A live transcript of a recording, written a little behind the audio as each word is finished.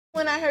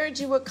When I heard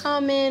you were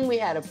coming, we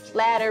had a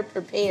platter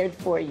prepared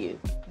for you.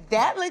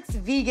 That looks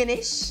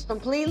veganish.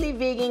 Completely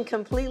vegan,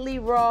 completely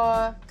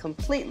raw,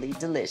 completely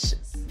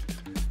delicious.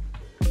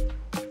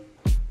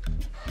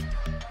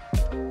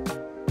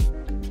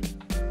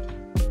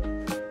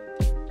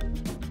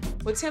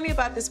 Well, tell me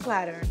about this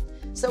platter.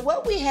 So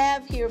what we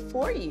have here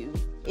for you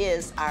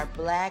is our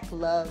black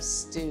love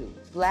stew.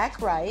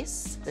 Black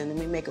rice, and then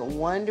we make a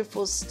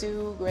wonderful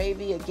stew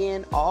gravy,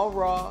 again, all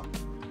raw.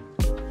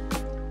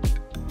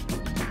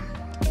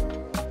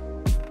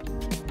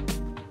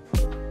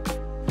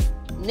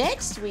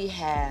 Next, we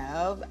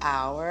have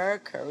our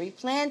curry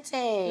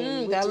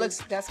plantain.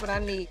 That's what I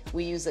need.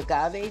 We use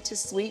agave to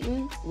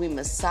sweeten. We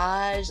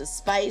massage the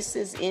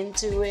spices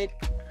into it.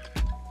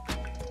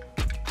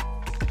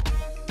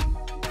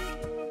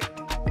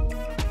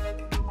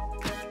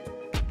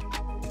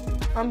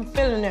 I'm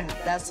feeling it.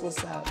 That's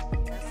what's up.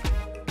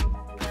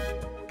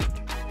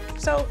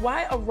 So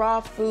why a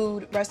raw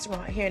food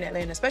restaurant here in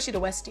Atlanta, especially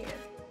the West End?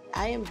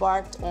 I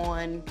embarked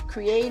on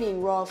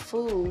creating raw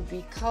food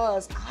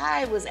because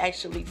I was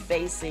actually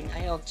facing a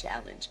health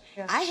challenge.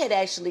 Yeah. I had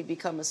actually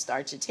become a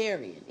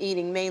starchitarian,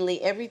 eating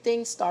mainly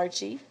everything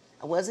starchy.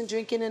 I wasn't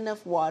drinking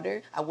enough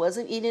water. I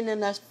wasn't eating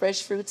enough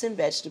fresh fruits and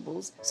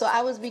vegetables. So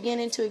I was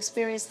beginning to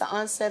experience the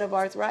onset of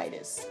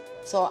arthritis.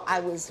 So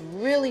I was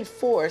really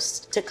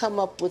forced to come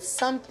up with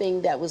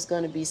something that was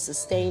going to be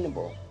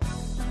sustainable.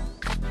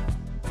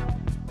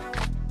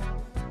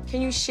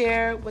 Can you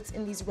share what's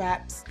in these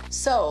wraps?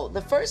 So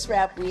the first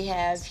wrap we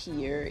have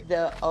here,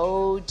 the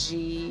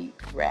OG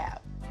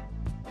wrap.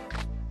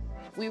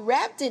 We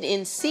wrapped it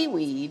in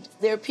seaweed.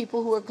 There are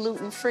people who are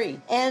gluten-free.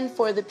 And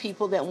for the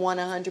people that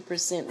want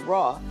 100%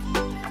 raw,